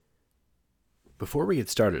Before we get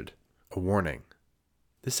started, a warning.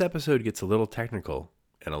 This episode gets a little technical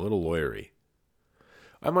and a little lawyery.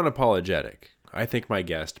 I'm unapologetic. I think my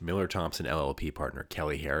guest, Miller Thompson LLP partner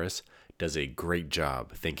Kelly Harris, does a great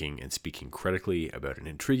job thinking and speaking critically about an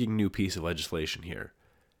intriguing new piece of legislation here.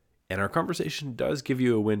 And our conversation does give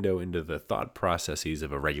you a window into the thought processes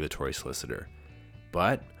of a regulatory solicitor.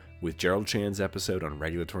 But with Gerald Chan's episode on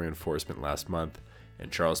regulatory enforcement last month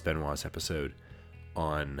and Charles Benoit's episode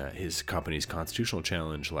on his company's constitutional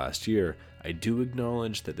challenge last year, I do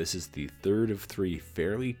acknowledge that this is the third of three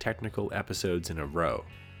fairly technical episodes in a row.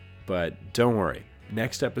 But don't worry,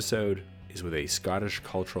 next episode is with a Scottish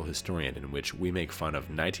cultural historian in which we make fun of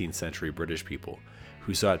 19th century British people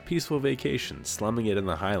who sought peaceful vacations slumming it in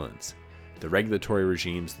the Highlands, the regulatory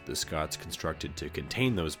regimes that the Scots constructed to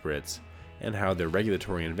contain those Brits, and how their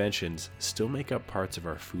regulatory inventions still make up parts of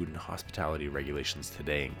our food and hospitality regulations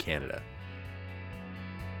today in Canada.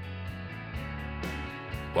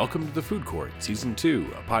 Welcome to The Food Court, Season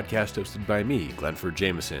 2, a podcast hosted by me, Glenford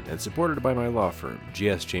Jameson, and supported by my law firm,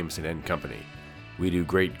 GS Jameson & Company. We do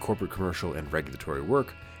great corporate, commercial, and regulatory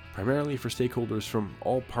work, primarily for stakeholders from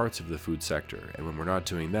all parts of the food sector, and when we're not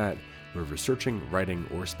doing that, we're researching, writing,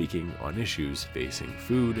 or speaking on issues facing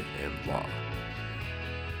food and law.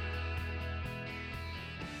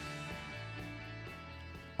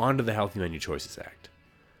 On to the Healthy Menu Choices Act.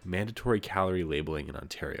 Mandatory calorie labeling in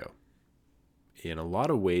Ontario. In a lot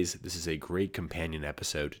of ways, this is a great companion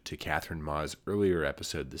episode to Catherine Ma's earlier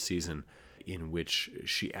episode this season, in which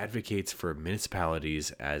she advocates for municipalities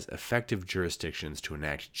as effective jurisdictions to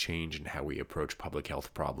enact change in how we approach public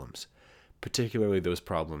health problems, particularly those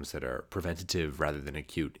problems that are preventative rather than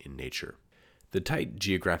acute in nature. The tight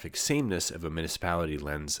geographic sameness of a municipality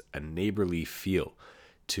lends a neighborly feel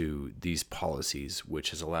to these policies, which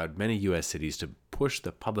has allowed many U.S. cities to push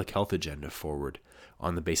the public health agenda forward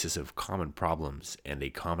on the basis of common problems and a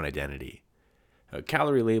common identity.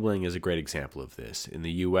 Calorie labeling is a great example of this. In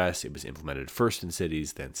the U.S., it was implemented first in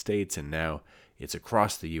cities, then states, and now it's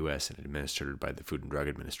across the U.S. and administered by the Food and Drug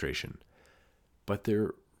Administration. But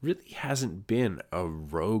there really hasn't been a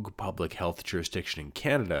rogue public health jurisdiction in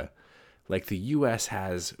Canada like the U.S.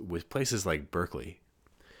 has with places like Berkeley.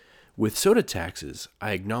 With soda taxes,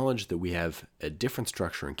 I acknowledge that we have a different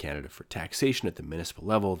structure in Canada for taxation at the municipal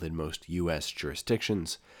level than most U.S.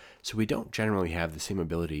 jurisdictions, so we don't generally have the same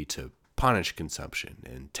ability to punish consumption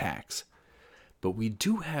and tax. But we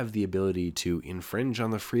do have the ability to infringe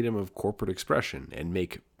on the freedom of corporate expression and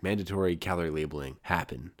make mandatory calorie labeling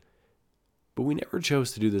happen. But we never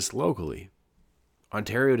chose to do this locally.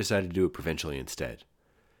 Ontario decided to do it provincially instead.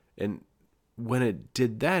 And when it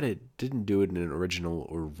did that, it didn't do it in an original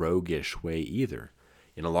or roguish way either.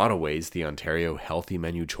 In a lot of ways, the Ontario Healthy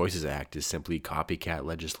Menu Choices Act is simply copycat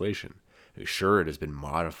legislation. Sure, it has been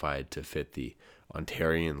modified to fit the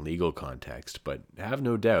Ontarian legal context, but have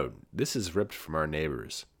no doubt, this is ripped from our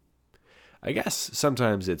neighbors. I guess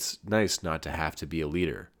sometimes it's nice not to have to be a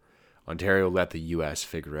leader. Ontario let the U.S.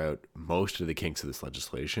 figure out most of the kinks of this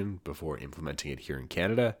legislation before implementing it here in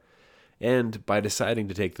Canada, and by deciding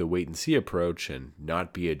to take the wait-and-see approach and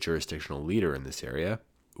not be a jurisdictional leader in this area,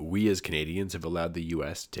 we as Canadians have allowed the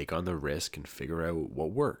U.S. to take on the risk and figure out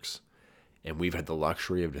what works. And we've had the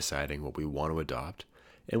luxury of deciding what we want to adopt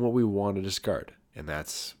and what we want to discard. And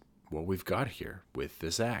that's what we've got here with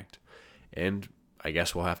this act. And I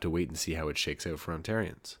guess we'll have to wait and see how it shakes out for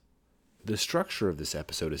Ontarians. The structure of this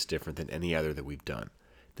episode is different than any other that we've done.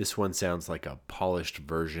 This one sounds like a polished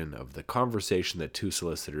version of the conversation that two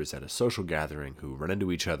solicitors at a social gathering who run into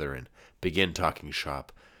each other and begin talking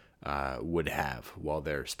shop would have while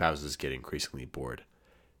their spouses get increasingly bored.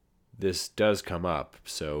 This does come up,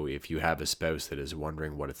 so if you have a spouse that is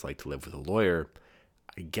wondering what it's like to live with a lawyer,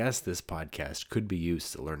 I guess this podcast could be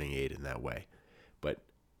used as a learning aid in that way. But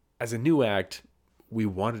as a new act, we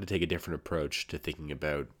wanted to take a different approach to thinking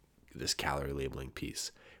about this calorie labeling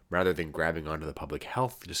piece. Rather than grabbing onto the public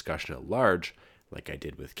health discussion at large, like I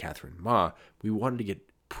did with Catherine Ma, we wanted to get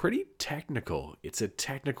pretty technical. It's a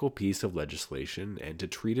technical piece of legislation, and to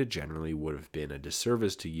treat it generally would have been a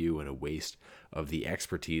disservice to you and a waste of the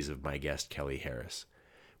expertise of my guest, Kelly Harris.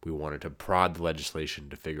 We wanted to prod the legislation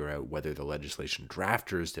to figure out whether the legislation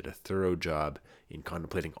drafters did a thorough job in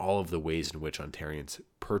contemplating all of the ways in which Ontarians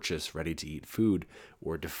purchase ready-to-eat food,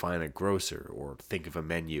 or define a grocer, or think of a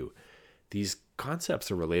menu. These concepts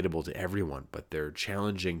are relatable to everyone, but they're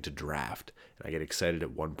challenging to draft. And I get excited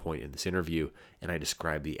at one point in this interview, and I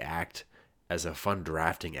describe the act as a fun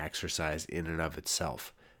drafting exercise in and of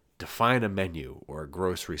itself. Define a menu or a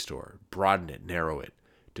grocery store, broaden it, narrow it,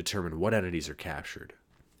 determine what entities are captured.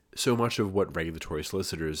 So much of what regulatory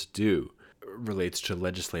solicitors do relates to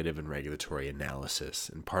legislative and regulatory analysis.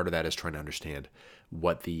 And part of that is trying to understand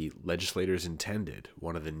what the legislators intended.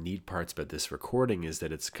 One of the neat parts about this recording is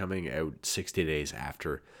that it's coming out 60 days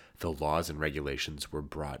after the laws and regulations were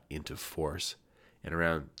brought into force, and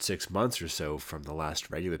around 6 months or so from the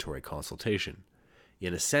last regulatory consultation.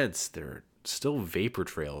 In a sense, there are still vapor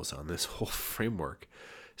trails on this whole framework.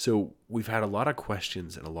 So we've had a lot of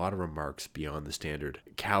questions and a lot of remarks beyond the standard.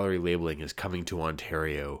 Calorie labeling is coming to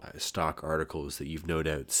Ontario, stock articles that you've no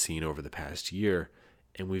doubt seen over the past year,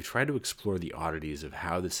 and we've tried to explore the oddities of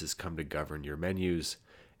how this has come to govern your menus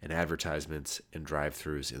and advertisements and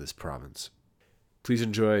drive-thrus in this province. Please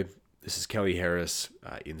enjoy. This is Kelly Harris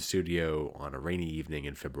in studio on a rainy evening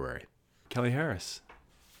in February. Kelly Harris,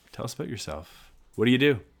 tell us about yourself. What do you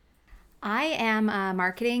do? I am a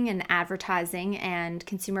marketing and advertising and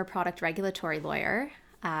consumer product regulatory lawyer.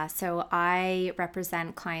 So I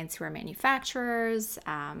represent clients who are manufacturers,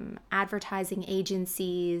 advertising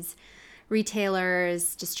agencies,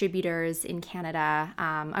 retailers, distributors in Canada,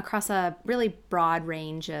 across a really broad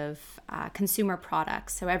range of consumer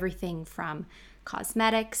products. So everything from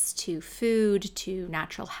cosmetics to food to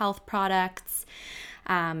natural health products.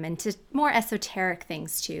 And to more esoteric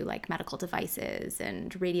things too, like medical devices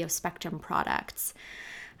and radio spectrum products.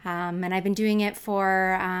 And I've been doing it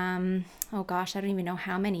for, I don't even know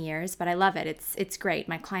how many years, but I love it. It's great.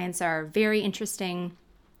 My clients are very interesting,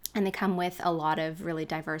 and they come with a lot of really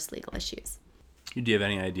diverse legal issues. Do you have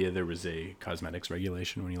any idea there was a cosmetics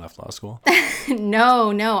regulation when you left law school? No.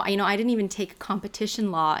 I didn't even take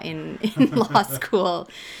competition law in law school.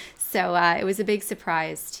 So it was a big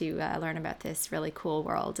surprise to learn about this really cool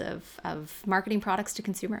world of marketing products to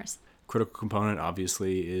consumers. Critical component,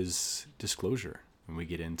 obviously, is disclosure. When we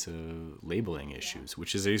get into labeling issues,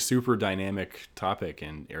 which is a super dynamic topic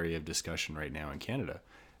and area of discussion right now in Canada.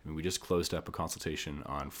 I mean, we just closed up a consultation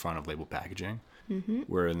on front of label packaging. Mm-hmm.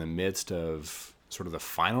 We're in the midst of sort of the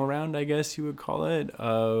final round, I guess you would call it,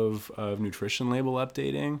 of nutrition label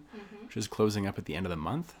updating, which is closing up at the end of the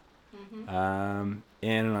month. And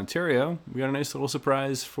in Ontario, we got a nice little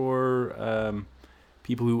surprise for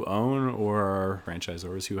people who own or are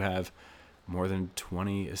franchisors who have more than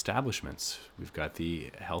 20 establishments. We've got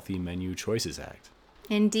the Healthy Menu Choices Act.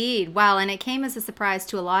 Indeed. Well, and it came as a surprise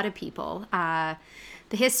to a lot of people.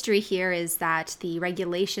 The history here is that the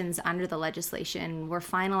regulations under the legislation were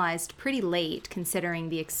finalized pretty late, considering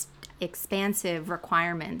the expansive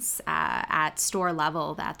requirements at store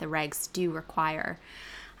level that the regs do require.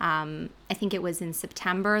 I think it was in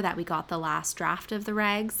September that we got the last draft of the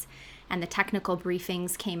regs, and the technical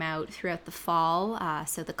briefings came out throughout the fall.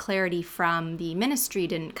 So the clarity from the ministry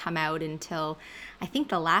didn't come out until I think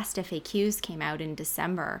the last FAQs came out in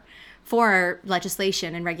December for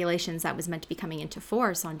legislation and regulations that was meant to be coming into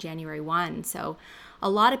force on January 1. So a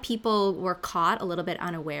lot of people were caught a little bit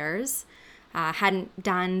unawares, hadn't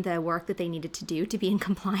done the work that they needed to do to be in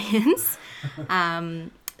compliance.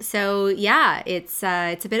 So yeah, it's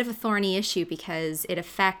a bit of a thorny issue because it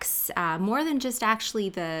affects more than just actually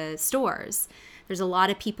the stores. There's a lot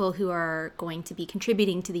of people who are going to be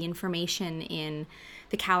contributing to the information in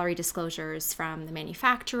the calorie disclosures from the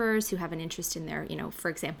manufacturers who have an interest in their, for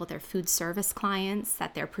example, their food service clients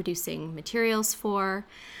that they're producing materials for.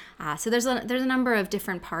 So there's a number of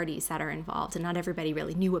different parties that are involved, and not everybody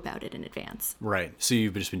really knew about it in advance. Right. So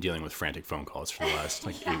you've just been dealing with frantic phone calls for the last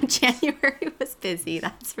 8 weeks. January was busy,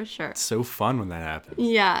 that's for sure. It's so fun when that happens.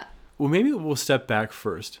 Yeah. Well, maybe we'll step back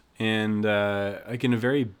first. And in a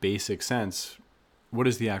very basic sense, what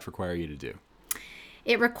does the Act require you to do?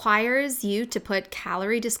 It requires you to put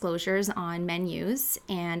calorie disclosures on menus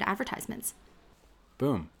and advertisements.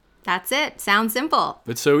 Boom. That's it. Sounds simple.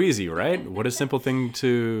 It's so easy, right? What a simple thing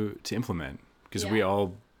to implement. Because we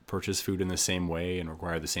all purchase food in the same way and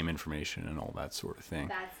require the same information and all that sort of thing.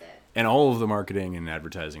 That's it. And all of the marketing and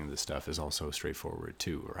advertising of this stuff is also straightforward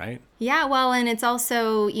too, right? Yeah, well, and it's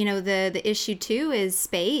also, the issue too is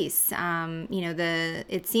space.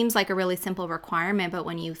 It seems like a really simple requirement, but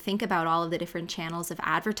when you think about all of the different channels of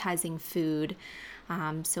advertising food,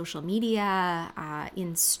 social media,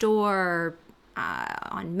 in store,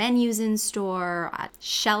 on menus in store, at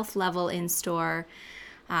shelf level in store,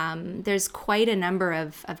 there's quite a number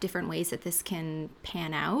of different ways that this can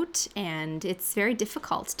pan out, and it's very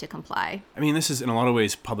difficult to comply. I mean, this is in a lot of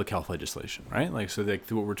ways public health legislation, right?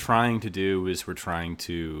 What we're trying to do is we're trying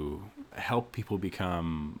to help people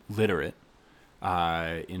become literate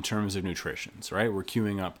in terms of nutrition, right? We're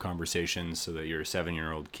queuing up conversations so that your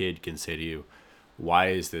 7-year-old kid can say to you, why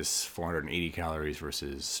is this 480 calories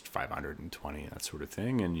versus 520, that sort of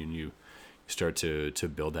thing, and you start to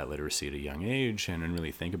build that literacy at a young age and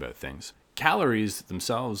really think about things. calories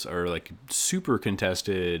themselves are like super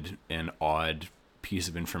contested and odd piece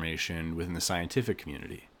of information within the scientific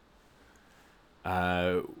community.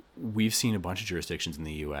 We've seen a bunch of jurisdictions in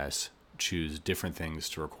the U.S. choose different things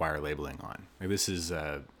to require labeling on. Like this is,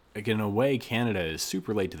 again, in a way, Canada is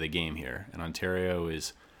super late to the game here, and Ontario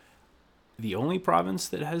is the only province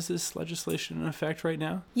that has this legislation in effect right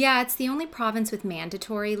now? Yeah, it's the only province with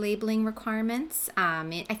mandatory labeling requirements.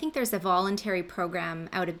 I think there's a voluntary program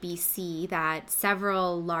out of BC that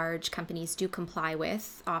several large companies do comply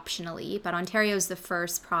with optionally, but Ontario is the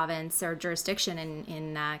first province or jurisdiction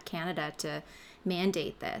in Canada to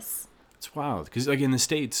mandate this. It's wild because, like, in the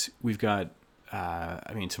States, we've got,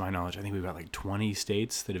 to my knowledge, I think we've got like 20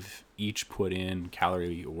 states that have each put in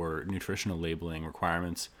calorie or nutritional labeling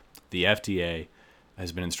requirements. The FDA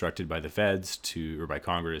has been instructed by the feds or by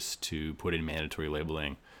Congress to put in mandatory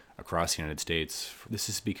labeling across the United States. This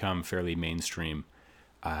has become fairly mainstream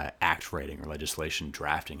act writing or legislation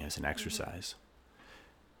drafting as an exercise.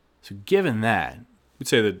 So given that, we'd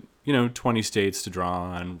say that, 20 states to draw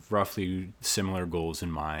on roughly similar goals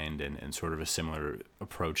in mind and sort of a similar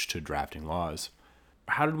approach to drafting laws.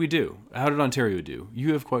 How did we do? How did Ontario do?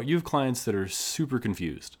 You have clients that are super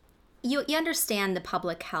confused. You understand the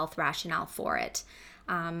public health rationale for it.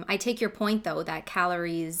 I take your point, though, that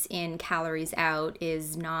calories in, calories out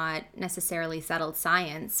is not necessarily settled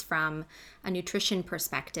science from a nutrition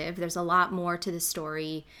perspective. There's a lot more to the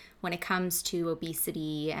story when it comes to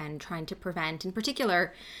obesity and trying to prevent, in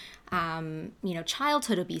particular,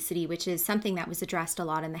 childhood obesity, which is something that was addressed a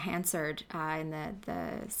lot in the Hansard,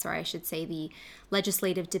 the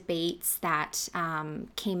legislative debates that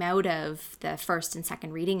came out of the first and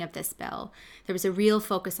second reading of this bill. There was a real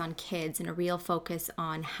focus on kids and a real focus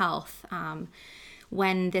on health.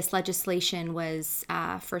 When this legislation was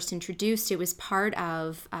first introduced, it was part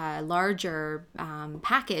of a larger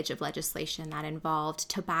package of legislation that involved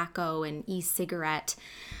tobacco and e-cigarette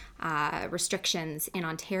restrictions in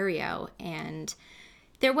Ontario. And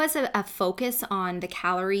there was a focus on the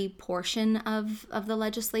calorie portion of the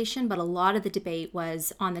legislation, but a lot of the debate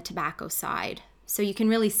was on the tobacco side. So you can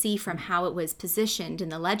really see from how it was positioned in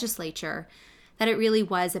the legislature that it really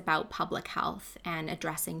was about public health and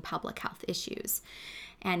addressing public health issues.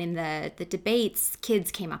 And in the debates,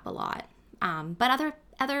 kids came up a lot. But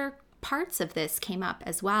other parts of this came up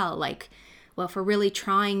as well, like, well, if we're really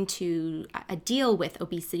trying to deal with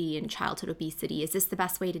obesity and childhood obesity, is this the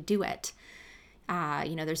best way to do it?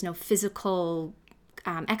 There's no physical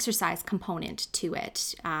exercise component to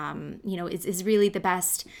it. Is really the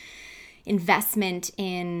best investment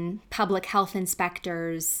in public health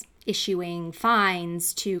inspectors issuing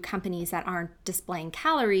fines to companies that aren't displaying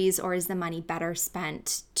calories, or is the money better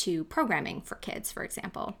spent to programming for kids, for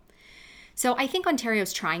example? So I think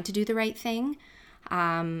Ontario's trying to do the right thing.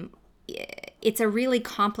 It's a really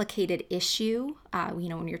complicated issue,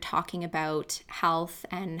 when you're talking about health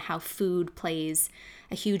and how food plays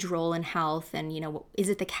a huge role in health. And, is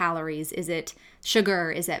it the calories? Is it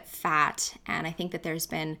sugar? Is it fat? And I think that there's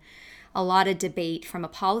been a lot of debate from a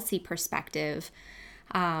policy perspective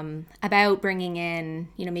about bringing in,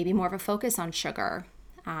 maybe more of a focus on sugar,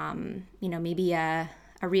 maybe a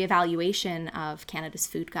reevaluation of Canada's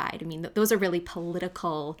food guide. I mean, those are really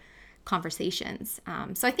political conversations.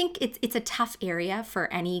 So I think it's a tough area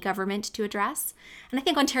for any government to address. And I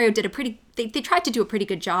think Ontario did they tried to do a pretty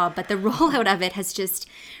good job, but the rollout of it has just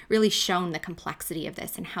really shown the complexity of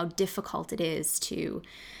this and how difficult it is to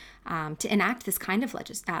enact this kind of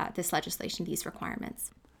this legislation, these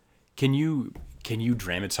requirements. Can you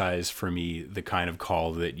dramatize for me the kind of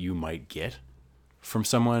call that you might get from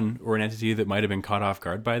someone or an entity that might have been caught off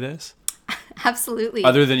guard by this? Absolutely.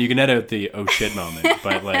 Other than you can edit out the oh shit moment,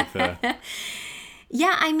 but like the...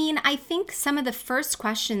 Yeah, I think some of the first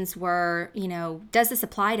questions were, does this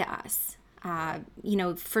apply to us?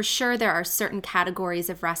 For sure there are certain categories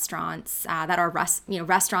of restaurants that are,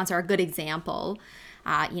 restaurants are a good example.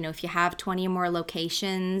 If you have 20 or more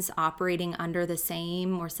locations operating under the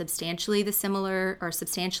same or substantially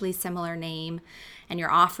similar name, and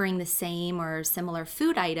you're offering the same or similar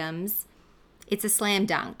food items, it's a slam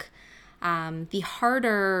dunk. The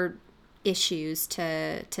harder issues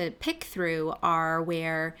to pick through are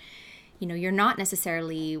where, you're not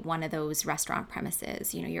necessarily one of those restaurant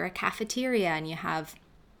premises. You're a cafeteria and you have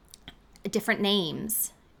different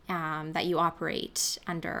names that you operate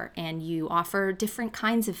under, and you offer different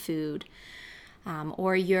kinds of food,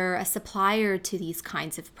 or you're a supplier to these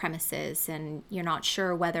kinds of premises and you're not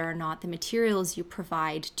sure whether or not the materials you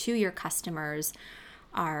provide to your customers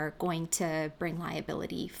are going to bring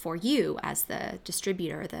liability for you as the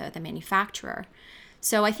distributor, the manufacturer.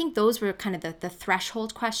 So I think those were kind of the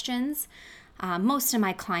threshold questions. Most of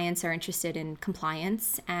my clients are interested in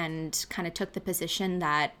compliance and kind of took the position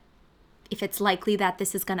that if it's likely that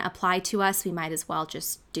this is going to apply to us, we might as well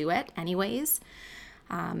just do it anyways.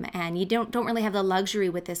 And you don't really have the luxury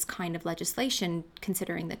with this kind of legislation,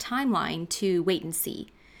 considering the timeline, to wait and see.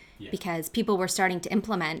 Yeah. Because people were starting to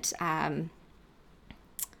implement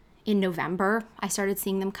in November. I started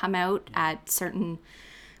seeing them come out at certain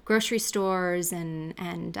grocery stores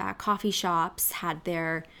and coffee shops had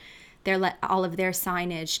all of their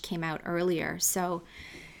signage came out earlier. So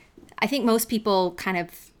I think most people kind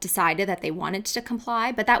of decided that they wanted to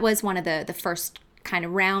comply, but that was one of the first kind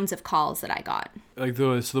of rounds of calls that I got. Like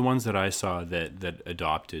the ones that I saw that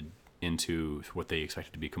adopted into what they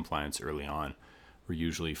expected to be compliance early on were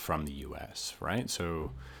usually from the US, right?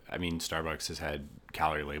 So, I mean, Starbucks has had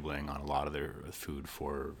calorie labeling on a lot of their food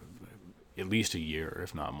for at least a year,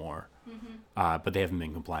 if not more. Mm-hmm. But they haven't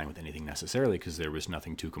been complying with anything necessarily because there was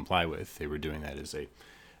nothing to comply with. They were doing that as a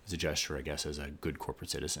gesture, I guess, as a good corporate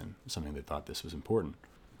citizen, something they thought this was important.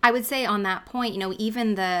 I would say on that point,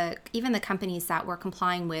 even the companies that were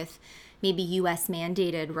complying with maybe U.S.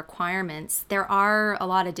 mandated requirements, there are a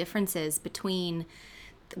lot of differences between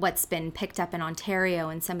what's been picked up in Ontario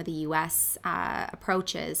and some of the U.S.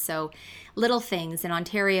 Approaches. So little things. In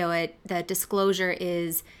Ontario, the disclosure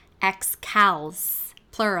is X cals,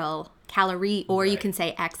 plural, calorie, or right. You can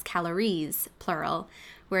say X calories, plural.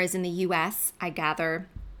 Whereas in the U.S., I gather,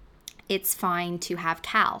 it's fine to have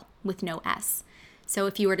cal with no S. So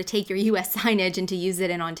if you were to take your U.S. signage and to use it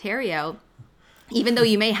in Ontario, even though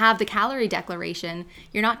you may have the calorie declaration,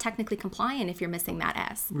 you're not technically compliant if you're missing that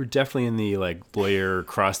S. We're definitely in the lawyer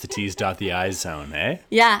cross the T's dot the I's zone, eh?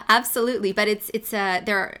 Yeah, absolutely. But it's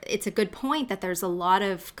a good point that there's a lot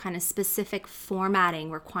of kind of specific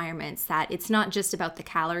formatting requirements, that it's not just about the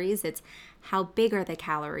calories, it's how big are the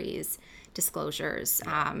calories, disclosures,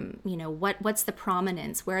 what's the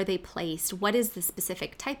prominence, where are they placed, what is the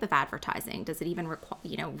specific type of advertising, does it even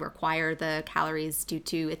require the calories due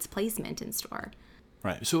to its placement in store?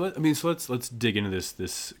 Right. So let's dig into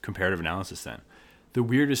this comparative analysis then. The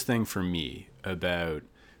weirdest thing for me about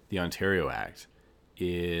the Ontario Act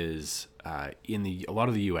is in a lot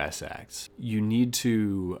of the U.S. acts, you need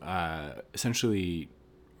to essentially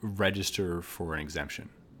register for an exemption.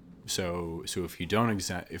 So if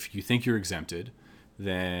you think you're exempted,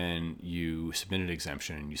 then you submit an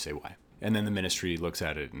exemption and you say why. And then the ministry looks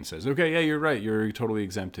at it and says, okay, yeah, you're right, you're totally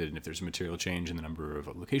exempted. And if there's a material change in the number of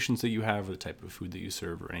locations that you have, or the type of food that you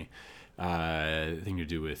serve, or any thing to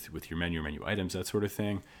do with your menu items, that sort of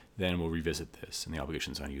thing, then we'll revisit this. And the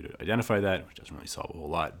obligation's on you to identify that, which doesn't really solve a whole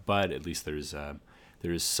lot, but at least there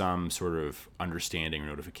is some sort of understanding or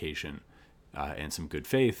notification and some good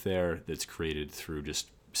faith there that's created through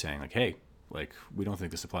just saying hey, we don't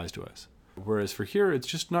think this applies to us. Whereas for here, it's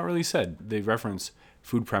just not really said. They reference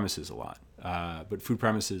food premises a lot. But food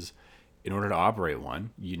premises, in order to operate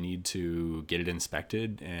one, you need to get it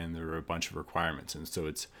inspected, and there are a bunch of requirements. And so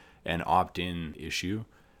it's an opt-in issue,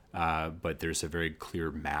 but there's a very clear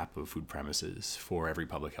map of food premises for every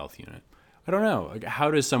public health unit. I don't know. How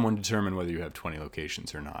does someone determine whether you have 20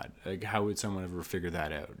 locations or not? How would someone ever figure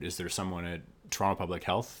that out? Is there someone at Toronto Public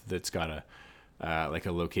Health that's got a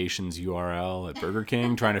locations URL at Burger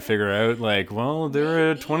King trying to figure out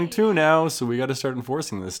they're at 22 now, so we got to start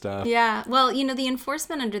enforcing this stuff? Yeah, well, the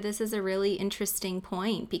enforcement under this is a really interesting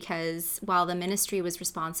point, because while the ministry was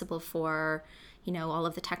responsible for all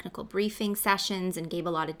of the technical briefing sessions and gave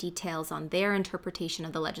a lot of details on their interpretation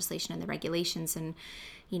of the legislation and the regulations, and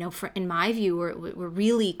in my view, we're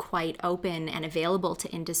really quite open and available to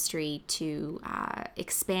industry to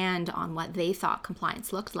expand on what they thought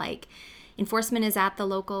compliance looked like. Enforcement is at the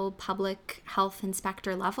local public health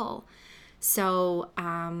inspector level. So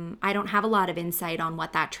I don't have a lot of insight on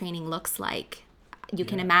what that training looks like. You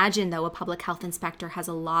can imagine, though, a public health inspector has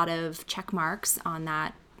a lot of check marks on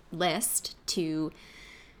that list to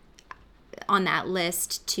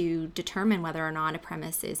determine whether or not a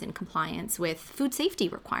premise is in compliance with food safety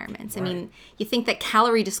requirements. Right. I mean, you think that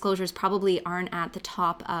calorie disclosures probably aren't at the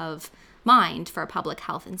top of mind for a public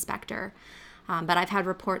health inspector. But I've had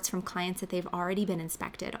reports from clients that they've already been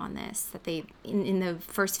inspected on this, that they, in the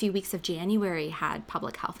first few weeks of January, had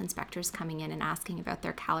public health inspectors coming in and asking about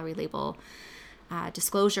their calorie label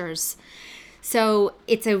disclosures. So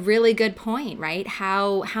it's a really good point, right?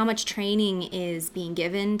 How much training is being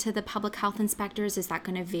given to the public health inspectors? Is that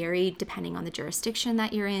going to vary depending on the jurisdiction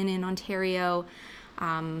that you're in Ontario?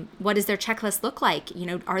 What does their checklist look like?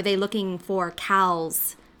 Are they looking for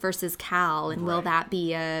CALs versus CAL, and will that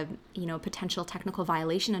be a potential technical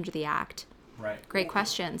violation under the Act? Right. Great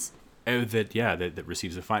questions. that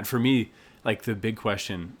receives a fine. For me, like the big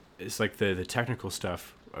question is like the technical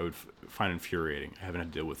stuff I would find infuriating. I haven't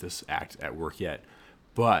had to deal with this act at work yet,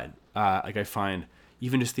 but like I find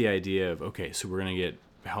even just the idea of, okay, so we're going to get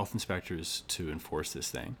health inspectors to enforce this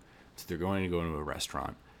thing. So they're going to go into a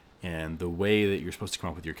restaurant, and the way that you're supposed to come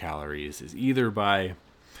up with your calories is either by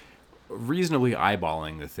reasonably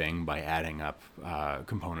eyeballing the thing by adding up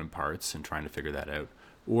component parts and trying to figure that out,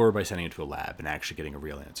 or by sending it to a lab and actually getting a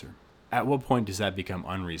real answer. At what point does that become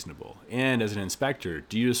unreasonable? And as an inspector,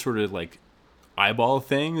 do you just sort of like eyeball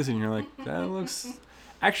things and you're like, that looks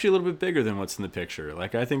actually a little bit bigger than what's in the picture.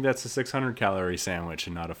 Like, I think that's a 600 calorie sandwich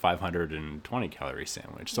and not a 520 calorie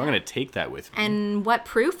sandwich. So I'm going to take that with me. And what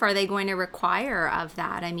proof are they going to require of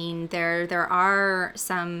that? I mean, there are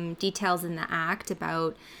some details in the Act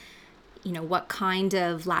about, you know, what kind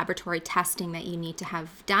of laboratory testing that you need to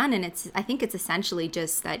have done. And I think it's essentially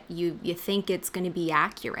just that you think it's going to be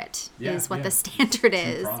accurate is what the standard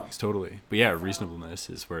is. Totally. But yeah,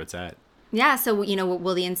 reasonableness is where it's at. Yeah, so, you know,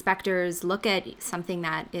 will the inspectors look at something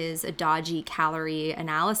that is a dodgy calorie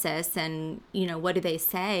analysis and, you know, what do they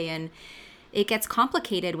say? And it gets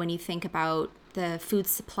complicated when you think about the food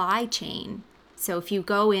supply chain. So if you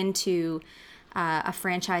go into a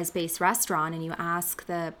franchise-based restaurant and you ask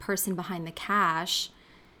the person behind the cash,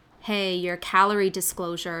 hey, your calorie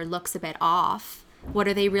disclosure looks a bit off, what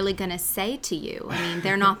are they really going to say to you? I mean,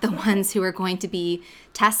 they're not the ones who are going to be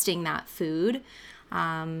testing that food.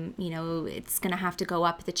 You know, it's going to have to go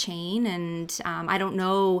up the chain. And I don't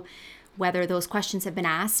know whether those questions have been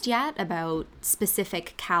asked yet about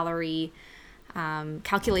specific calorie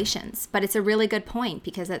calculations. But it's a really good point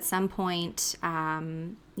because at some point,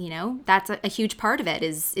 you know, that's a huge part of it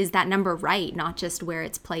is that number right? Not just where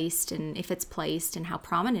it's placed and if it's placed and how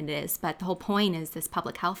prominent it is. But the whole point is this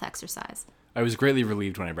public health exercise. I was greatly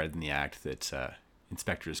relieved when I read in the Act that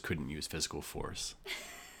inspectors couldn't use physical force.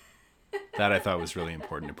 That I thought was really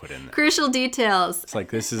important to put in there. Crucial details. It's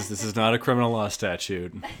like, this is not a criminal law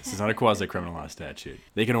statute. This is not a quasi-criminal law statute.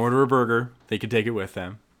 They can order a burger. They can take it with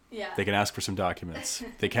them. Yeah. They can ask for some documents.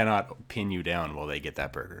 They cannot pin you down while they get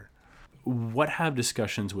that burger. What have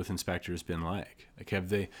discussions with inspectors been like? Like, have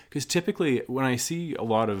they? Because typically when I see a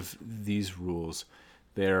lot of these rules,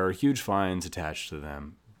 there are huge fines attached to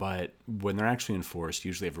them. But when they're actually enforced,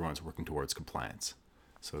 usually everyone's working towards compliance.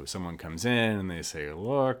 So someone comes in and they say,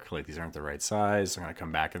 look, like these aren't the right size. I'm going to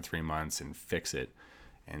come back in 3 months and fix it.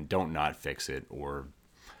 And don't not fix it, or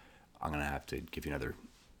I'm going to have to give you another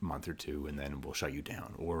month or two and then we'll shut you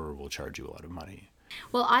down or we'll charge you a lot of money.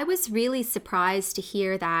 Well, I was really surprised to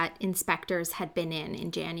hear that inspectors had been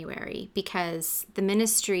in January because the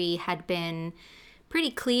ministry had been pretty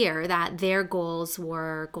clear that their goals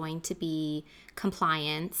were going to be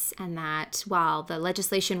compliance and that while the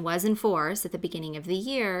legislation was in force at the beginning of the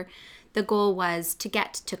year, the goal was to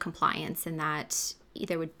get to compliance and that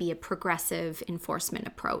there would be a progressive enforcement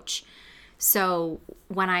approach. So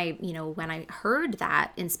when I heard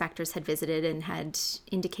that inspectors had visited and had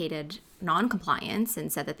indicated non-compliance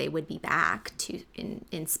and said that they would be back to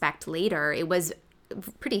inspect later, it was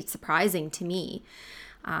pretty surprising to me.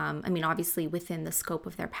 I mean, obviously within the scope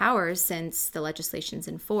of their powers since the legislation's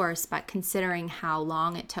in force, but considering how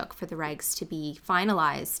long it took for the regs to be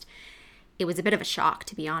finalized, it was a bit of a shock,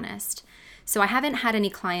 to be honest. So I haven't had any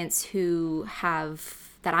clients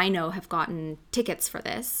that I know have gotten tickets for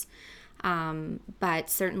this, but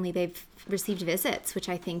certainly they've received visits, which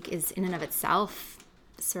I think is in and of itself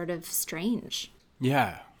sort of strange.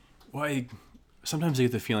 Yeah. Well, sometimes I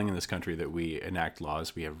get the feeling in this country that we enact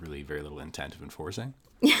laws we have really very little intent of enforcing.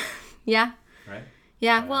 Yeah. Right?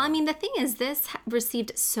 Yeah. Well, I mean, the thing is, this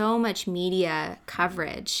received so much media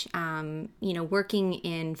coverage. Working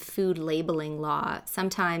in food labeling law,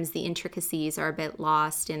 sometimes the intricacies are a bit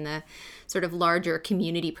lost in the sort of larger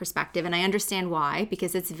community perspective. And I understand why,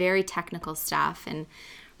 because it's very technical stuff. And,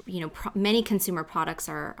 many consumer products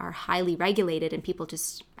are highly regulated and people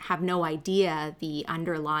just have no idea the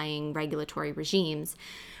underlying regulatory regimes,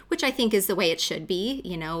 which I think is the way it should be.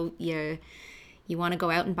 You want to go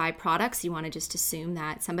out and buy products, you want to just assume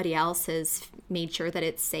that somebody else has made sure that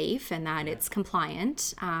it's safe and that it's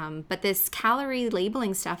compliant. But this calorie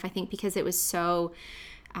labeling stuff, I think because it was so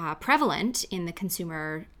prevalent in the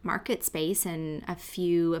consumer market space and a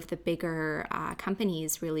few of the bigger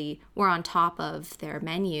companies really were on top of their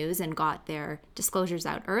menus and got their disclosures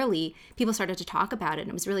out early, people started to talk about it and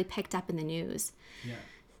it was really picked up in the news. Yeah.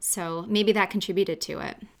 So maybe that contributed to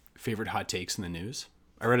it. Favorite hot takes in the news?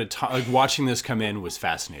 I read watching this come in was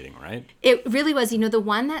fascinating, right? It really was. The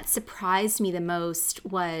one that surprised me the most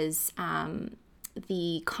was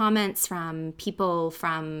the comments from people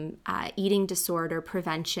from eating disorder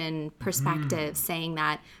prevention perspective saying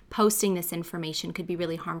that posting this information could be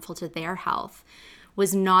really harmful to their health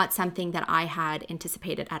was not something that I had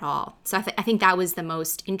anticipated at all. So I think that was the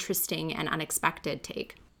most interesting and unexpected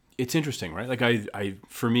take. It's interesting, right? Like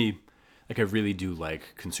for me, like I really do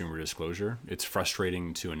like consumer disclosure. It's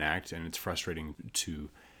frustrating to enact and it's frustrating to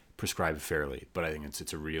prescribe fairly, but I think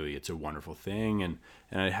it's a wonderful thing, and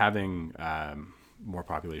having more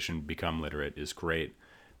population become literate is great.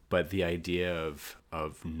 But the idea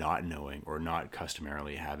of not knowing or not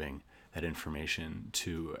customarily having that information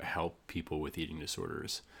to help people with eating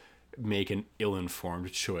disorders make an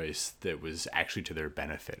ill-informed choice that was actually to their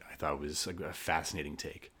benefit, I thought was like a fascinating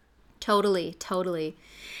take. Totally.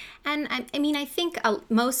 And I mean, I think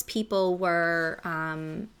most people were,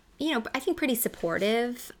 I think pretty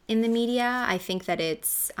supportive in the media. I think that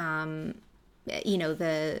it's, one of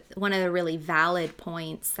the really valid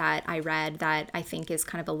points that I read that I think is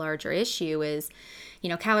kind of a larger issue is,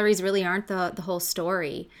 calories really aren't the whole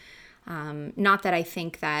story. Not that I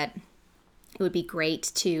think that it would be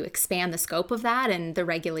great to expand the scope of that, and the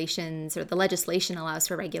regulations or the legislation allows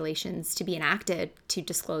for regulations to be enacted to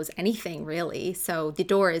disclose anything really. So the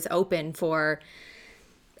door is open for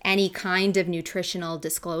any kind of nutritional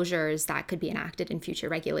disclosures that could be enacted in future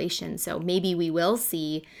regulations. So maybe we will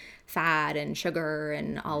see fat and sugar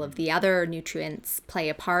and all of the other nutrients play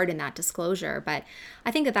a part in that disclosure. But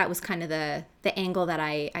I think that was kind of the angle that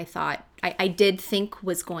I thought I did think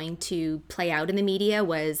was going to play out in the media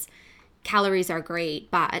was calories are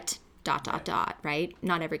great, but ... right?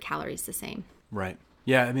 Not every calorie is the same. Right.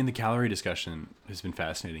 Yeah, I mean, the calorie discussion has been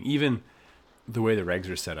fascinating. Even the way the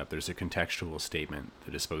regs are set up, there's a contextual statement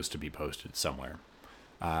that is supposed to be posted somewhere.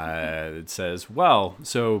 It says, well,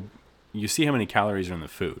 so you see how many calories are in the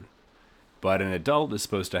food, but an adult is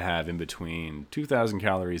supposed to have in between 2,000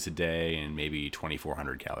 calories a day and maybe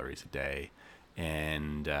 2,400 calories a day.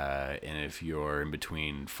 And if you're in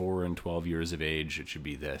between 4 and 12 years of age, it should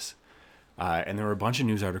be this. And there were a bunch of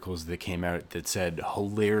news articles that came out that said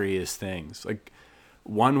hilarious things. Like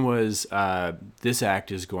one was, this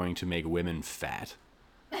act is going to make women fat.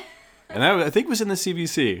 And that, I think, was in the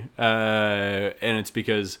CBC. And it's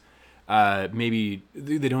because maybe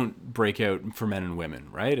they don't break out for men and women,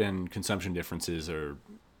 right? And consumption differences are,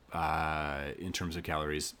 in terms of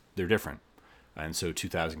calories, they're different. And so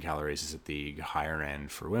 2,000 calories is at the higher end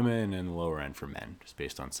for women and the lower end for men, just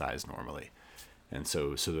based on size normally. And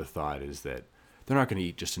so the thought is that they're not going to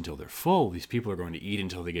eat just until they're full. These people are going to eat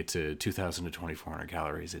until they get to 2,000 to 2,400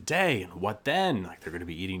 calories a day. And what then? Like, they're going to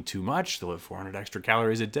be eating too much. They'll have 400 extra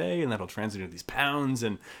calories a day, and that'll translate into these pounds,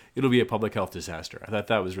 and it'll be a public health disaster. I thought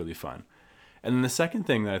that was really fun. And then the second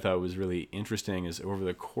thing that I thought was really interesting is over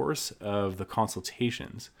the course of the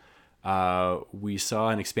consultations, we saw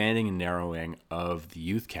an expanding and narrowing of the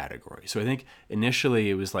youth category. So I think initially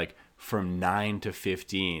it was like from 9 to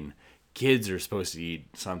 15, kids are supposed to eat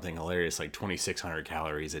something hilarious like 2,600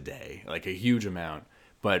 calories a day, like a huge amount.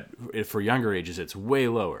 But for younger ages, it's way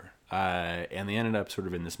lower. And they ended up sort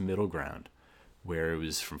of in this middle ground where it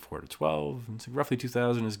was from 4 to 12. It's like roughly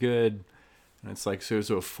 2,000 is good. And it's like, so a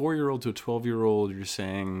 4-year-old to a 12-year-old, you're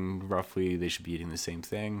saying roughly they should be eating the same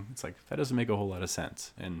thing. It's like, that doesn't make a whole lot of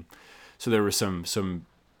sense. And so there were some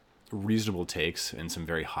reasonable takes and some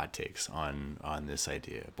very hot takes on this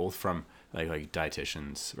idea, both from like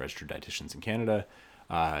dietitians, registered dietitians in Canada,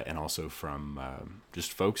 and also from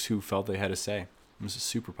just folks who felt they had a say. It was a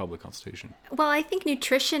super public consultation. Well, I think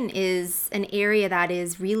nutrition is an area that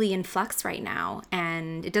is really in flux right now.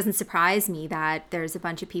 And it doesn't surprise me that there's a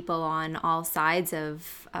bunch of people on all sides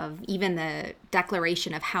of even the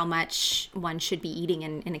declaration of how much one should be eating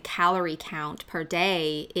in a calorie count per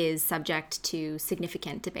day is subject to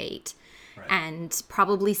significant debate. Right. And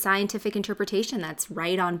probably scientific interpretation that's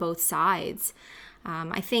right on both sides.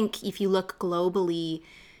 I think if you look globally,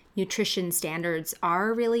 nutrition standards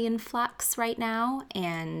are really in flux right now,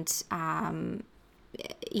 and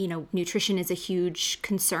nutrition is a huge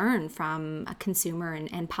concern from a consumer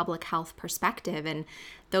and public health perspective, and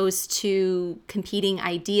those two competing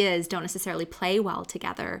ideas don't necessarily play well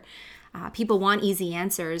together. People want easy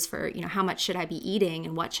answers for how much should I be eating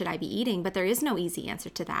and what should I be eating, but there is no easy answer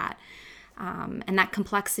to that, and that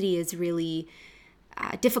complexity is really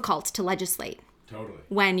difficult to legislate. Totally.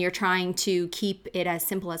 When you're trying to keep it as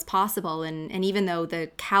simple as possible. And even though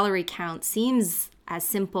the calorie count seems as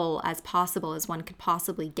simple as possible as one could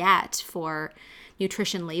possibly get for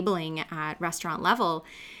nutrition labeling at restaurant level,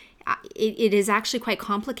 it is actually quite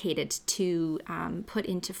complicated to put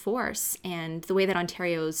into force. And the way that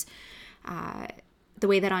Ontario's the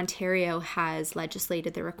way that Ontario has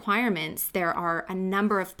legislated the requirements, there are a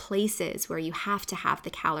number of places where you have to have the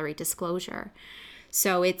calorie disclosure.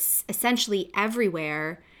 So it's essentially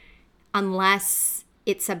everywhere unless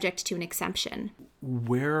it's subject to an exemption.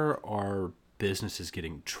 Where are businesses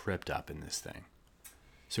getting tripped up in this thing?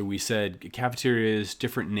 So we said cafeterias,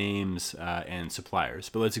 different names, and suppliers.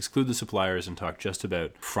 But let's exclude the suppliers and talk just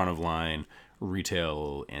about front of line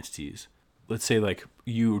retail entities. Let's say like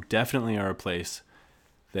you definitely are a place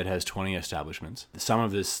that has 20 establishments. Some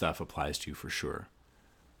of this stuff applies to you for sure.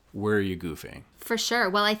 Where are you goofing? For sure.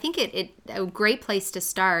 Well, I think a great place to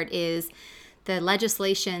start is the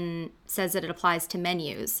legislation says that it applies to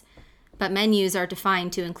menus, but menus are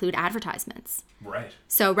defined to include advertisements. Right.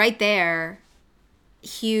 So right there,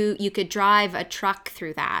 you could drive a truck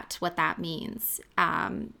through that, what that means.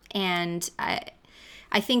 And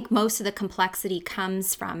I think most of the complexity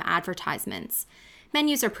comes from advertisements.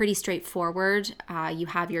 Menus are pretty straightforward. You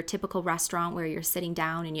have your typical restaurant where you're sitting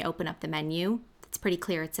down and you open up the menu. It's pretty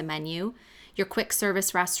clear it's a menu. Your quick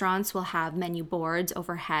service restaurants will have menu boards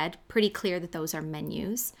overhead. Pretty clear that those are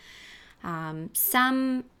menus.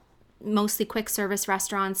 Some mostly quick service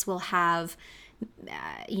restaurants will have,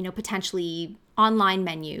 potentially online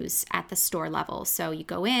menus at the store level. So you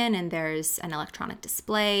go in and there's an electronic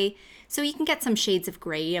display. So you can get some shades of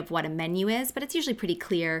gray of what a menu is, but it's usually pretty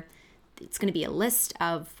clear. It's going to be a list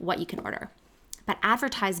of what you can order. But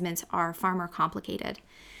advertisements are far more complicated.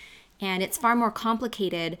 And it's far more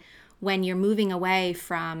complicated when you're moving away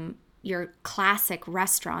from your classic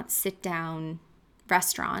restaurant, sit-down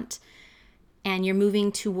restaurant, and you're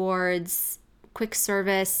moving towards quick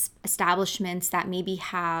service establishments that maybe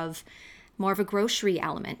have more of a grocery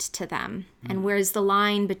element to them. And where's the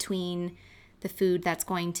line between the food that's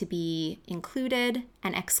going to be included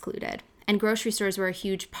and excluded? And grocery stores were a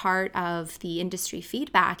huge part of the industry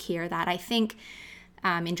feedback here that I think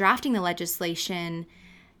in drafting the legislation,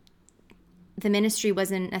 the ministry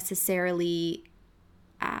wasn't necessarily,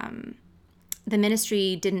 the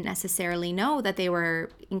ministry didn't necessarily know that they were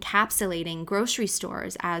encapsulating grocery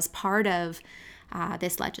stores as part of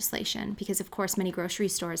this legislation, because of course many grocery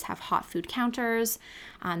stores have hot food counters.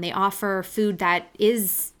 They offer food that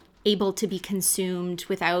is able to be consumed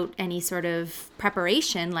without any sort of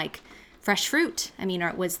preparation, like fresh fruit. I mean,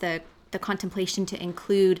 was the contemplation to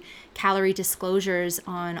include calorie disclosures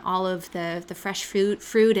on all of the fresh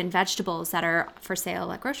fruit and vegetables that are for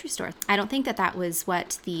sale at grocery stores. I don't think that was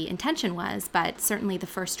what the intention was, but certainly the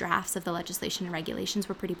first drafts of the legislation and regulations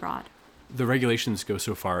were pretty broad. The regulations go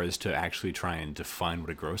so far as to actually try and define what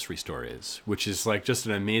a grocery store is, which is like just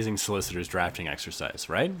an amazing solicitor's drafting exercise,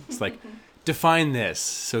 right? It's like, define this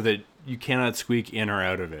so that you cannot squeak in or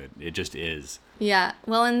out of it. It just is. Yeah,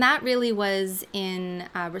 well, and that really was in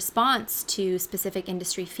response to specific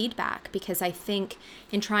industry feedback, because I think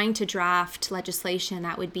in trying to draft legislation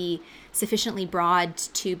that would be sufficiently broad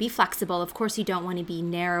to be flexible, of course you don't want to be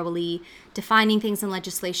narrowly defining things in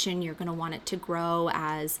legislation. You're going to want it to grow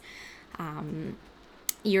as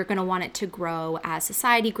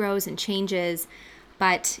society grows and changes.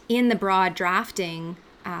 But in the broad drafting,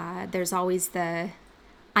 there's always the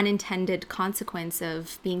unintended consequence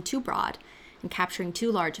of being too broad and capturing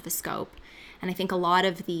too large of a scope. And I think a lot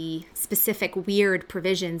of the specific weird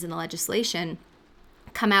provisions in the legislation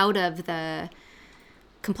come out of the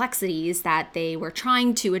complexities that they were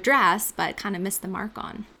trying to address but kind of missed the mark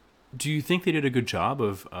on. Do you think they did a good job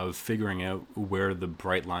of figuring out where the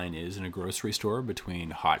bright line is in a grocery store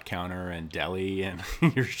between hot counter and deli? And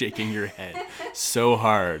you're shaking your head so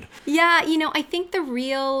hard. Yeah, I think the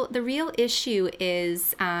real issue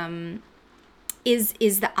is the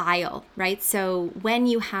aisle, right? So when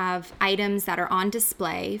you have items that are on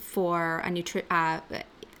display for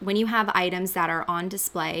when you have items that are on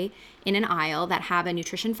display in an aisle that have a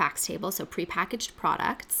nutrition facts table, so prepackaged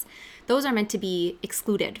products, those are meant to be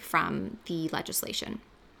excluded from the legislation.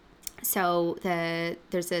 So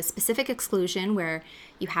there's a specific exclusion where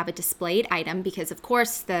you have a displayed item, because of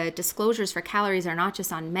course the disclosures for calories are not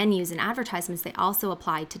just on menus and advertisements, they also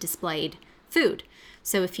apply to displayed food.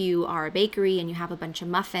 So if you are a bakery and you have a bunch of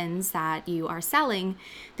muffins that you are selling,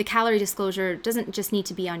 the calorie disclosure doesn't just need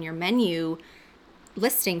to be on your menu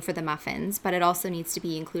listing for the muffins, but it also needs to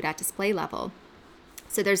be included at display level.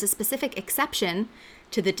 So there's a specific exception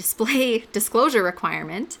to the display disclosure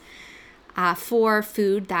requirement for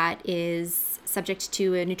food that is subject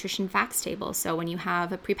to a nutrition facts table. So when you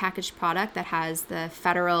have a prepackaged product that has the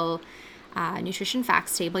federal nutrition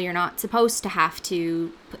facts table, you're not supposed to have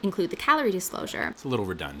to include the calorie disclosure. It's a little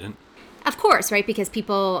redundant. Of course, right? Because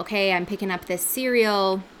people, okay, I'm picking up this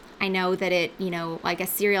cereal. I know that I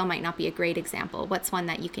guess cereal might not be a great example. What's one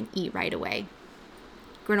that you can eat right away?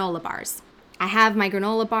 granola bars. I have my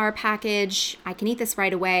granola bar package. I can eat this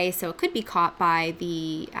right away, so it could be caught by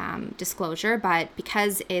the disclosure, but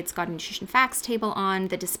because it's got a nutrition facts table on,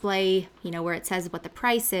 the display, where it says what the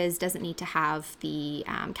price is, doesn't need to have the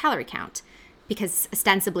calorie count, because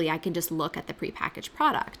ostensibly I can just look at the prepackaged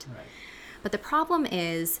product. Right. But the problem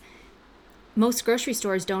is most grocery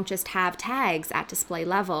stores don't just have tags at display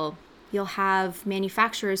level. You'll have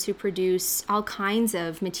manufacturers who produce all kinds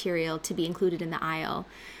of material to be included in the aisle.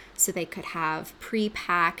 So they could have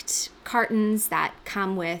pre-packed cartons that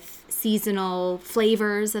come with seasonal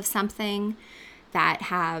flavors of something, that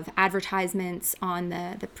have advertisements on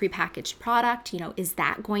the prepackaged product. Is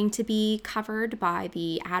that going to be covered by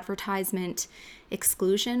the advertisement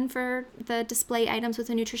exclusion for the display items with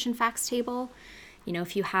a nutrition facts table?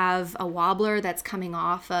 If you have a wobbler that's coming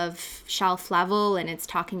off of shelf level and it's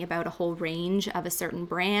talking about a whole range of a certain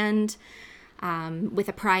brand, with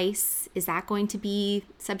a price, is that going to be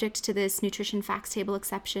subject to this nutrition facts table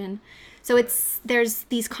exception? So there's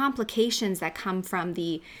these complications that come from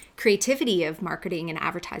the creativity of marketing and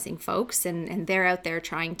advertising folks, and they're out there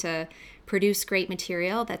trying to produce great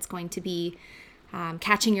material that's going to be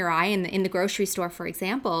catching your eye in the grocery store, for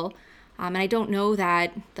example. And I don't know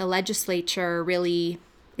that the legislature really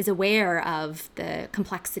is aware of the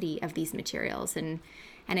complexity of these materials, and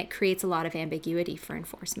it creates a lot of ambiguity for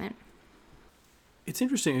enforcement. It's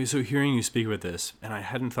interesting. So hearing you speak about this, and I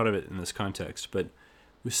hadn't thought of it in this context, but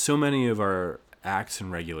with so many of our acts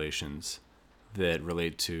and regulations that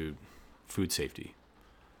relate to food safety,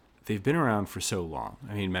 they've been around for so long.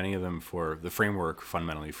 I mean, many of them for the framework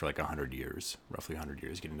fundamentally for like 100 years, roughly 100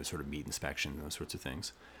 years, getting to sort of meat inspections and those sorts of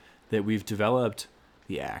things, that we've developed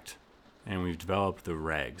the act and we've developed the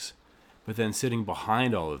regs. But then sitting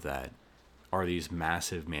behind all of that are these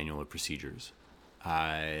massive manual of procedures.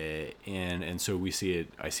 And so we see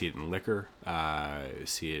it. I see it in liquor. I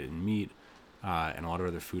see it in meat, and a lot of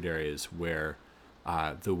other food areas where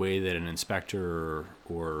the way that an inspector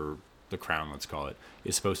or the Crown, let's call it,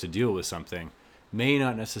 is supposed to deal with something may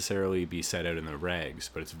not necessarily be set out in the regs,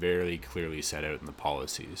 but it's very clearly set out in the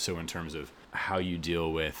policies. So in terms of how you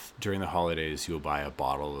deal with, during the holidays, you'll buy a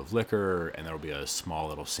bottle of liquor and there'll be a small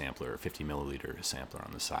little sampler, 50 milliliter sampler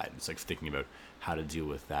on the side. It's like thinking about how to deal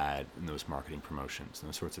with that in those marketing promotions and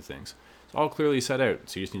those sorts of things. It's all clearly set out.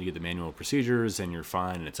 So you just need to get the manual procedures and you're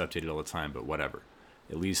fine, and it's updated all the time, but whatever.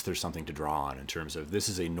 At least there's something to draw on in terms of this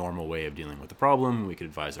is a normal way of dealing with the problem. We could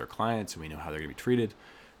advise our clients and we know how they're going to be treated,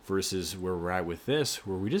 versus where we're at with this,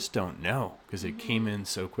 where we just don't know because it came in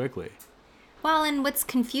so quickly. Well, and what's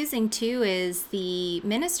confusing too is the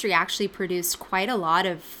ministry actually produced quite a lot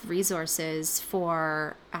of resources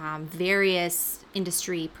for various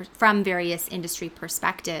industry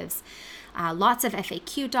perspectives. Lots of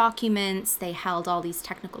FAQ documents. They held all these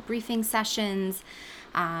technical briefing sessions.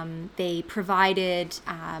 They provided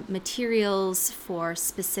materials for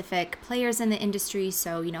specific players in the industry.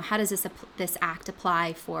 So, how does this act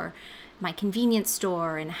apply for my convenience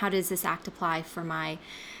store, and how does this act apply for my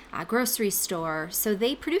grocery store? So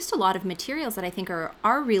they produced a lot of materials that I think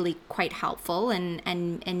are really quite helpful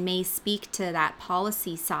and may speak to that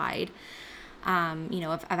policy side,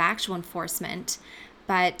 of actual enforcement.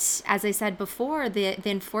 But as I said before, the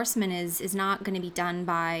enforcement is not going to be done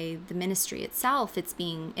by the ministry itself.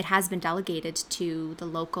 It has been delegated to the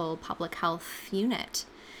local public health unit.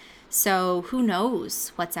 So who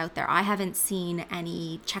knows what's out there? I haven't seen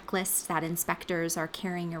any checklists that inspectors are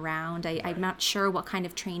carrying around. I'm not sure what kind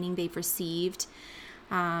of training they've received.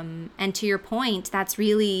 And to your point, that's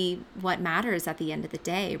really what matters at the end of the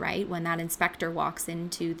day, right? When that inspector walks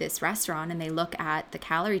into this restaurant and they look at the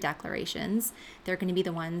calorie declarations, they're going to be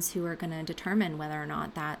the ones who are going to determine whether or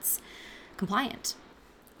not that's compliant.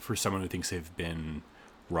 For someone who thinks they've been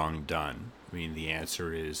wrong done, I mean, the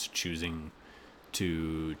answer is choosing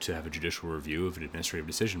to have a judicial review of an administrative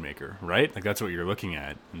decision maker, right? Like that's what you're looking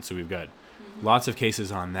at. And so we've got lots of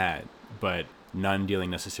cases on that, but none dealing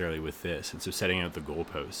necessarily with this. And so setting out the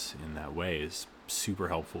goalposts in that way is super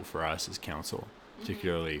helpful for us as counsel,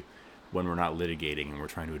 particularly when we're not litigating and we're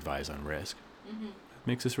trying to advise on risk. It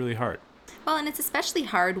makes this really hard. Well, and it's especially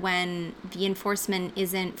hard when the enforcement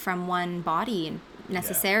isn't from one body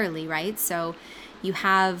necessarily, right? So you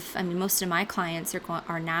have, most of my clients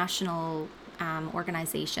are national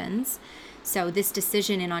organizations. So this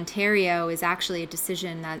decision in Ontario is actually a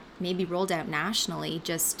decision that may be rolled out nationally,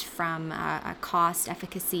 just from a cost,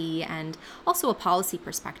 efficacy, and also a policy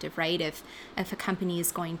perspective, right? If a company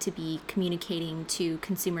is going to be communicating to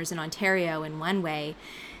consumers in Ontario in one way,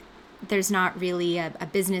 there's not really a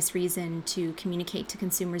business reason to communicate to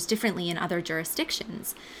consumers differently in other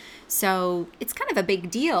jurisdictions. So it's kind of a big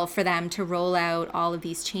deal for them to roll out all of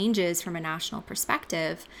these changes from a national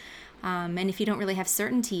perspective. And if you don't really have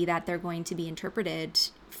certainty that they're going to be interpreted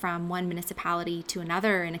from one municipality to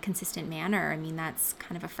another in a consistent manner, I mean, that's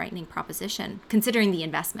kind of a frightening proposition, considering the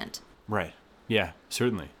investment. Right. Yeah,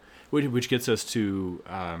 certainly. Which gets us to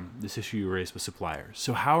this issue you raised with suppliers.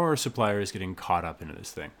 So how are suppliers getting caught up into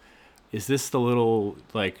this thing? Is this the little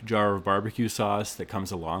like jar of barbecue sauce that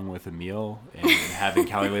comes along with a meal and having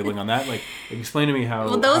calorie labeling on that? Like, explain to me how.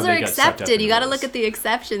 Well, those how are they got sucked up accepted. You got to into look this. at the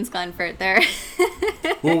exceptions, Confort, there.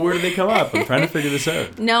 Well, where do they come up? I'm trying to figure this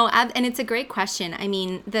out. No, and it's a great question. I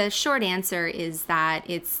mean, the short answer is that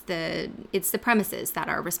it's the premises that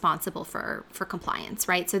are responsible for compliance,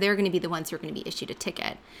 right? So they're going to be the ones who are going to be issued a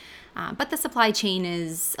ticket. But the supply chain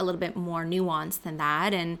is a little bit more nuanced than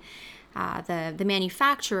that, and the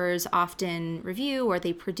manufacturers often review or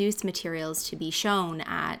they produce materials to be shown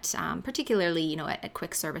at particularly at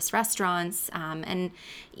quick service restaurants, and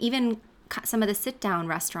even some of the sit down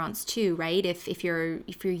restaurants too, right? If you're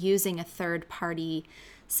using a third party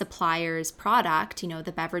supplier's product,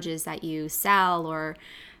 the beverages that you sell or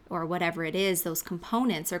whatever it is, those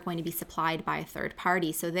components are going to be supplied by a third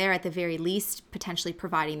party. So they're at the very least potentially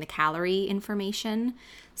providing the calorie information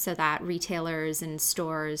so that retailers and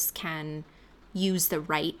stores can use the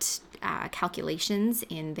right calculations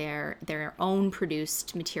in their own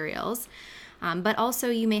produced materials. But also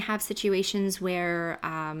you may have situations where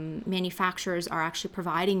manufacturers are actually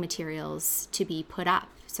providing materials to be put up,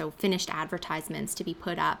 so finished advertisements to be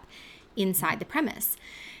put up inside the premise.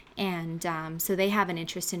 And so they have an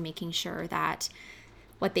interest in making sure that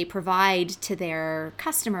what they provide to their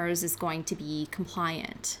customers is going to be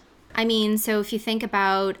compliant. I mean, so if you think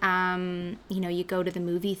about, you go to the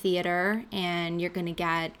movie theater and you're going to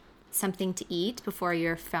get something to eat before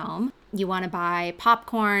your film. You want to buy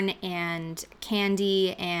popcorn and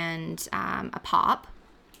candy and a pop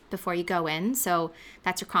before you go in. So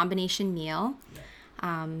that's your combination meal.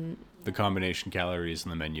 The combination calories in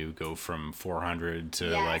the menu go from 400 to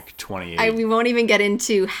like 28. We won't even get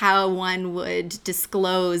into how one would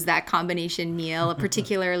disclose that combination meal,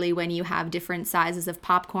 particularly when you have different sizes of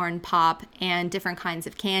popcorn, pop, and different kinds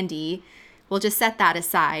of candy. We'll just set that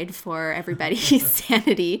aside for everybody's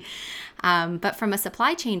sanity. But from a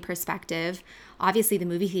supply chain perspective, obviously the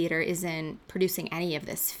movie theater isn't producing any of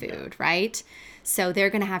this food, right? So they're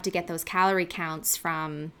going to have to get those calorie counts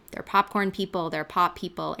from their popcorn people, their pop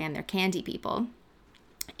people, and their candy people.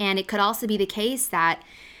 And it could also be the case that,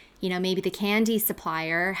 maybe the candy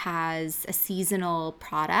supplier has a seasonal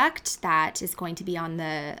product that is going to be on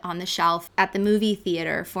the shelf at the movie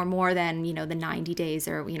theater for more than, the 90 days,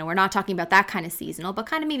 or, we're not talking about that kind of seasonal, but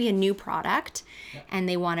kind of maybe a new product. Yeah. And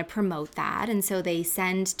they want to promote that. And so they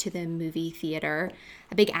send to the movie theater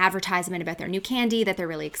a big advertisement about their new candy that they're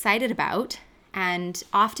really excited about. And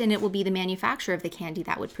often it will be the manufacturer of the candy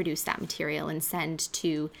that would produce that material and send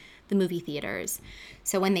to the movie theaters.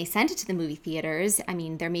 So when they send it to the movie theaters, I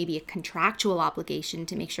mean, there may be a contractual obligation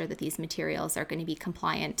to make sure that these materials are going to be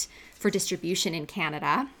compliant for distribution in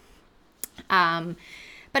Canada. But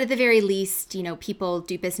at the very least, people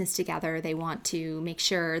do business together. They want to make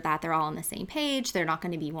sure that they're all on the same page. They're not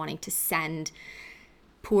going to be wanting to send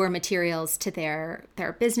poor materials to their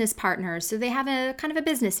business partners. So they have a kind of a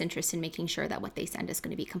business interest in making sure that what they send is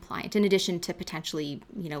going to be compliant, in addition to potentially,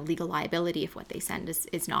 legal liability if what they send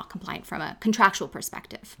is not compliant from a contractual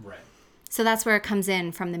perspective. Right. So that's where it comes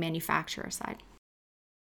in from the manufacturer side.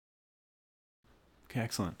 Okay,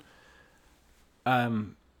 excellent.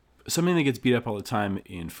 Something that gets beat up all the time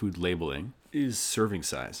in food labeling is serving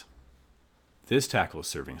size. This tackles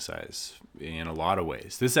serving size in a lot of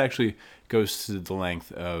ways. This actually goes to the length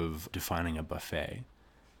of defining a buffet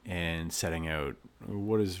and setting out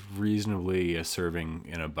what is reasonably a serving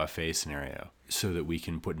in a buffet scenario so that we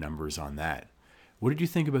can put numbers on that. What did you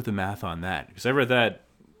think about the math on that? Because I read that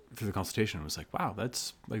for the consultation and was like, wow,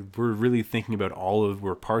 that's like, we're really thinking about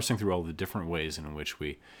we're parsing through all the different ways in which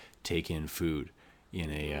we take in food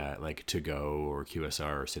in a like to-go or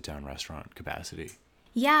QSR or sit-down restaurant capacity.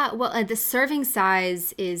 Yeah, well, the serving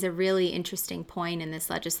size is a really interesting point in this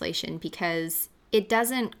legislation because it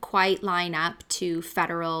doesn't quite line up to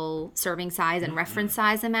federal serving size and reference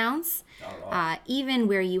size amounts, even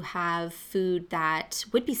where you have food that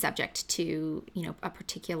would be subject to, a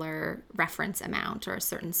particular reference amount or a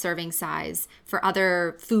certain serving size for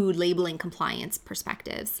other food labeling compliance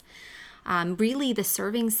perspectives. Really, the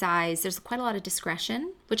serving size, there's quite a lot of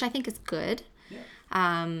discretion, which I think is good.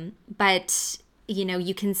 Yeah. But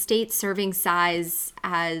you can state serving size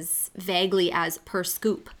as vaguely as per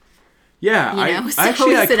scoop. Yeah, So I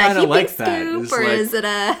is it a kind of heaping like that. scoop, It's or like, is it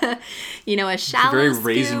a, a it's a shallow very scoop?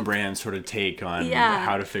 Raisin Bran sort of take on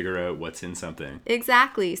how to figure out what's in something.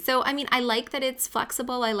 Exactly. So, I mean, I like that it's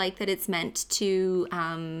flexible. I like that it's meant to,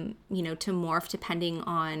 to morph depending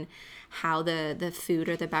on how the food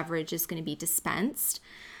or the beverage is going to be dispensed.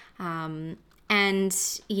 And,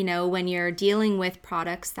 when you're dealing with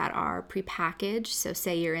products that are prepackaged, so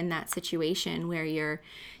say you're in that situation where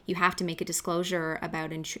you have to make a disclosure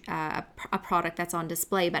about a product that's on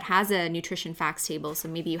display but has a nutrition facts table, so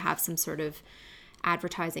maybe you have some sort of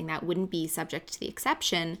advertising that wouldn't be subject to the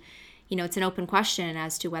exception, it's an open question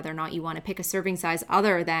as to whether or not you want to pick a serving size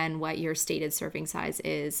other than what your stated serving size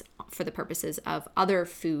is for the purposes of other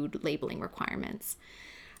food labeling requirements.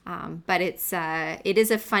 But it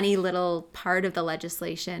is a funny little part of the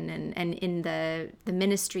legislation, and in the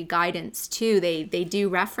ministry guidance too, they do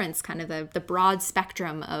reference kind of the broad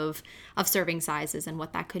spectrum of serving sizes and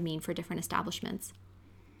what that could mean for different establishments.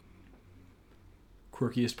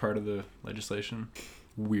 Quirkiest part of the legislation?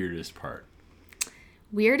 Weirdest part?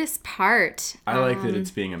 Weirdest part? I like that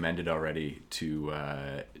it's being amended already to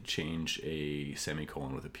change a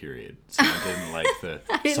semicolon with a period. So I didn't like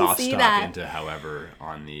the soft stop into however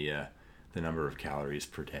on the number of calories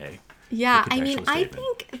per day. Yeah, I mean, I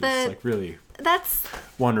think it's like really that's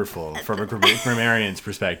wonderful from a grammarian's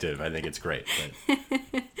perspective. I think it's great. But.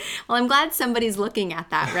 Well, I'm glad somebody's looking at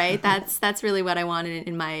that, right? That's really what I wanted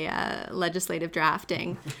in my legislative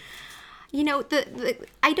drafting.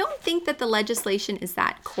 I don't think that the legislation is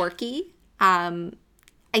that quirky.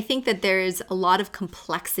 I think that there's a lot of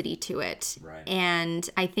complexity to it. Right. And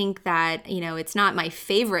I think that, it's not my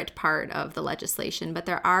favorite part of the legislation, but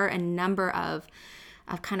there are a number of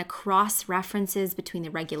kind of cross references between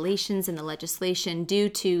the regulations and the legislation due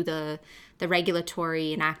to the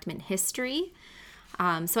regulatory enactment history.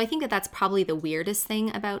 So I think that that's probably the weirdest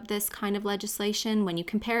thing about this kind of legislation when you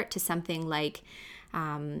compare it to something like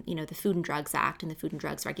the Food and Drugs Act and the Food and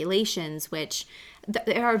Drugs Regulations, which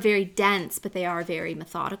they are very dense, but they are very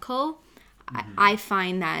methodical. Mm-hmm. I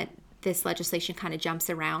find that this legislation kind of jumps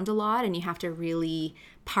around a lot, and you have to really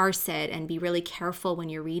parse it and be really careful when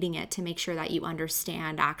you're reading it to make sure that you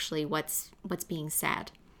understand actually what's being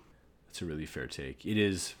said. That's a really fair take. It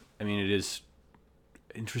is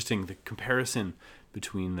interesting, the comparison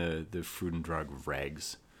between the food and drug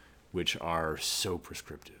regs, which are so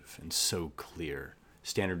prescriptive and so clear.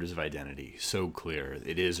 Standards of identity, so clear.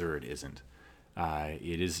 It is or it isn't.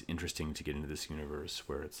 It is interesting to get into this universe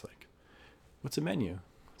where it's like, what's a menu?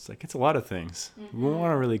 It's like, it's a lot of things. Mm-hmm. We don't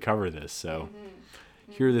want to really cover this, so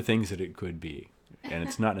here are the things that it could be. And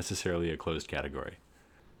it's not necessarily a closed category.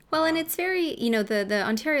 Well, and it's very, the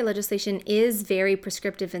Ontario legislation is very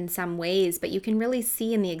prescriptive in some ways, but you can really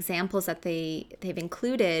see in the examples that they've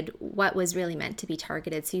included what was really meant to be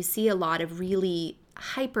targeted. So you see a lot of really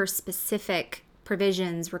hyper-specific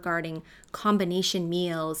provisions regarding combination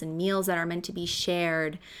meals and meals that are meant to be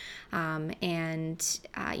shared, and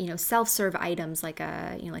self-serve items like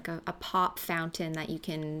a pop fountain that you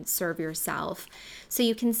can serve yourself. So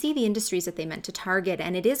you can see the industries that they meant to target,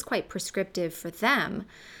 and it is quite prescriptive for them.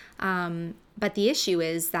 But the issue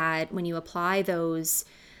is that when you apply those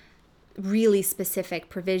really specific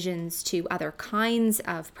provisions to other kinds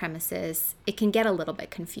of premises, it can get a little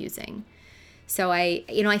bit confusing. So I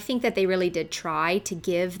think that they really did try to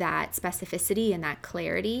give that specificity and that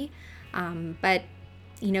clarity. But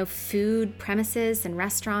food premises and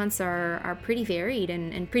restaurants are pretty varied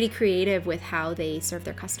and pretty creative with how they serve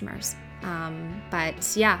their customers.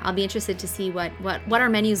 But yeah, I'll be interested to see what our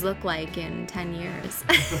menus look like in 10 years.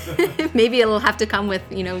 Maybe it'll have to come with,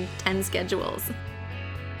 10 schedules.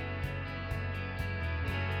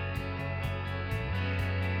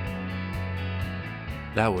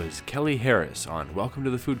 That was Kelly Harris on Welcome to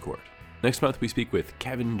the Food Court. Next month we speak with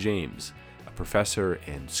Kevin James, a professor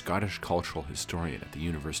and Scottish cultural historian at the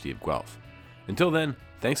University of Guelph. Until then,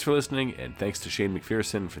 thanks for listening, and thanks to Shane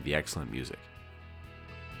McPherson for the excellent music.